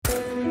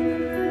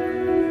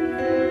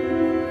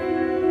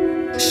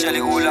Shell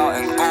it all out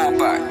and go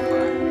back.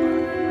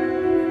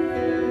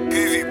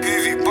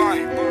 Poovy bun.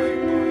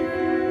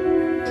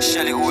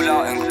 Shell it all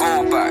out and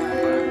go back.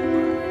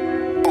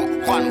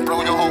 One,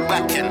 blow your whole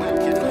back in.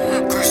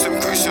 Gruesome.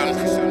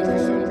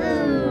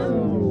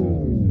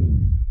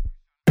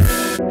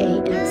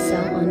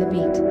 A-XL on the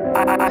beat. I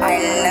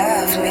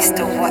love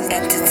Mr. What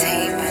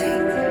Entertainment.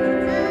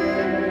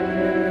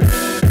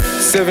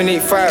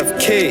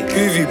 785K,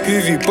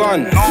 Poovy bun.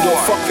 You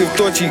don't fuck with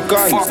dodgy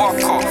guns. Fuck off.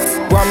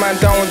 One man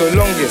down with the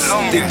longest.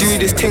 They do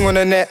this thing on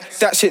the net,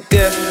 that shit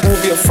there will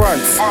be a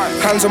front.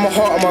 Hands on my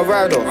heart, on my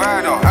rider.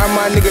 And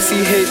my niggas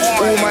CH,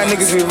 all my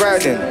niggas we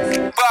riding.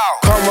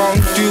 Come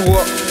round, do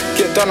what?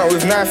 Get done up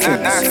with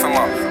knifing.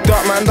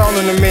 Dark man down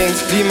on the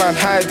mains, lead man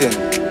hiding.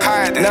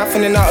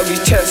 Knifing in out of his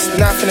chest,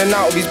 knifing in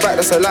out of his back,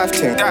 that's a life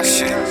thing. That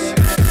shit.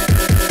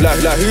 Like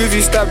who have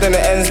you stabbed in the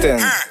ends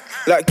then?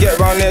 Like get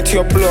round there to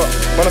your block,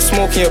 when I'm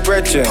smoking your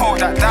brethren.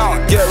 Hold that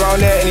down. Get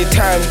round there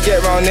anytime,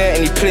 get round there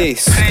any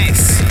place.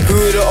 Who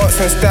are the odds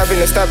and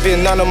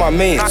stabbing none of my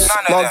mates.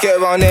 Man, get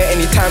around there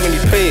anytime, any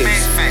place.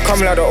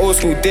 Coming out the old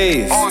school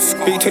days.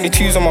 Big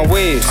 22s on my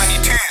waist.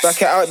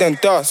 Back it out then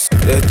dust.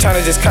 They're trying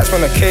to just catch me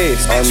on the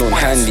case. Unknown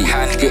handy,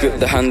 grip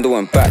the handle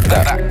and back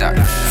that.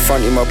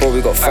 Front in my bro,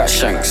 we got fat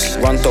shanks.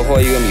 Run to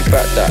Hoy when we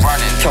back that.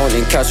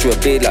 Counting cash with a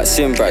blade like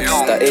Sinbad.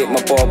 That ain't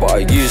my bar, but I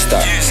use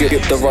that.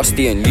 Grip the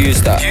rusty and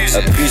use that.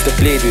 Abuse the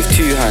blade with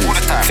two hands.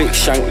 Fix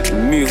shank,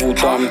 move all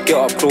dumb. Get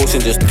up close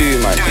and just do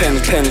man.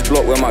 Pens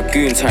block where my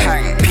goons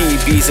hang.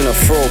 PBs in a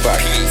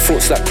throwback.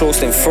 Foot slap close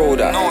then throw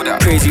that.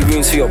 Crazy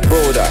wounds for your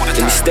bro that.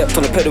 Then he stepped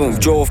on the pedal and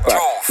drove back.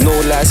 No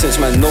license,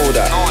 man, know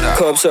that.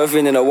 Curb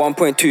surfing in a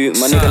 1.2,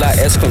 my nigga like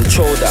S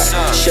control that.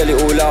 Shell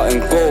it all out and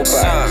go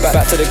back.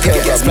 Back to the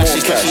curb, grab more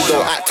cash.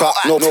 Don't act up,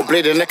 no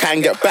blade in the can,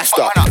 get bashed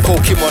up.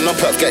 Pokemon on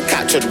perps, get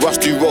captured, Russ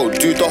do road,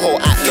 do the whole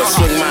atlas.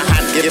 Swing my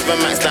hand, give a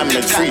max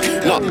damage,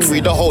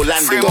 free the whole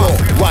landing. Go,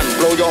 run,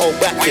 blow your whole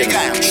back in.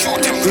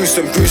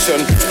 Gruesome,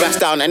 splash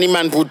down any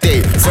man all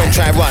day. Friend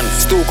try run,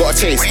 still got a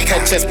chase.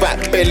 Head, chest,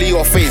 back, belly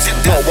or face.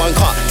 Not one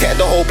cut, get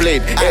the whole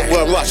blade. It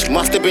weren't rush,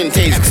 must have been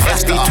Taze.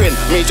 SD twin,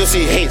 major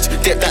CH,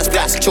 dip that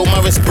splash, chill my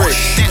wrist break.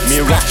 Me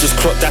and Russ just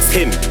clocked, that's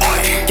him.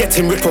 Get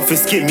him, rip off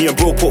his skin. Me and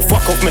bro put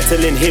fuck off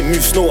metal in him.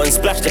 Move snort and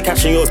splash the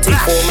cash in your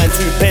teeth. 4 man,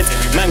 2 pence,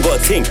 man got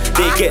a ting.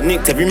 They get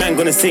nicked, every man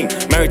gonna sing.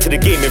 Married to the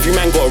game, every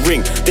man got a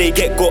ring. They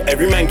get got,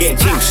 every man getting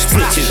chinged.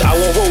 Snitches, I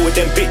won't roll with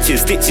them bitches.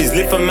 Stitches,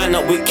 lift a man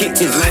up with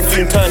kitchens. Man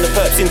soon turn the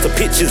perps into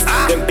pictures.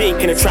 Then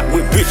bake in a trap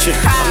with Richard.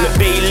 I'm the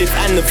bailiff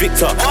and the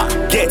victor.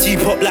 Get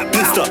G-pop like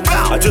blister.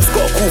 I just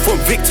got a call from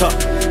Victor.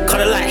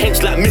 Kinda like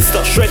hench like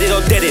Mister. Shredded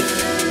or deaded.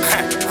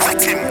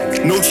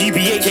 No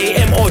GBH,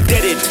 AM or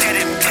deaded.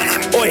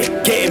 Oi,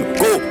 get him,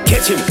 go,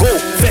 catch him, go,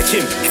 fetch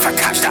him. If I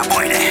catch that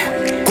boy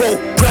there, go,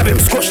 grab him,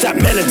 squash that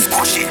melon.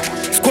 squash it,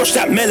 Squash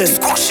that melon.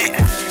 squash it.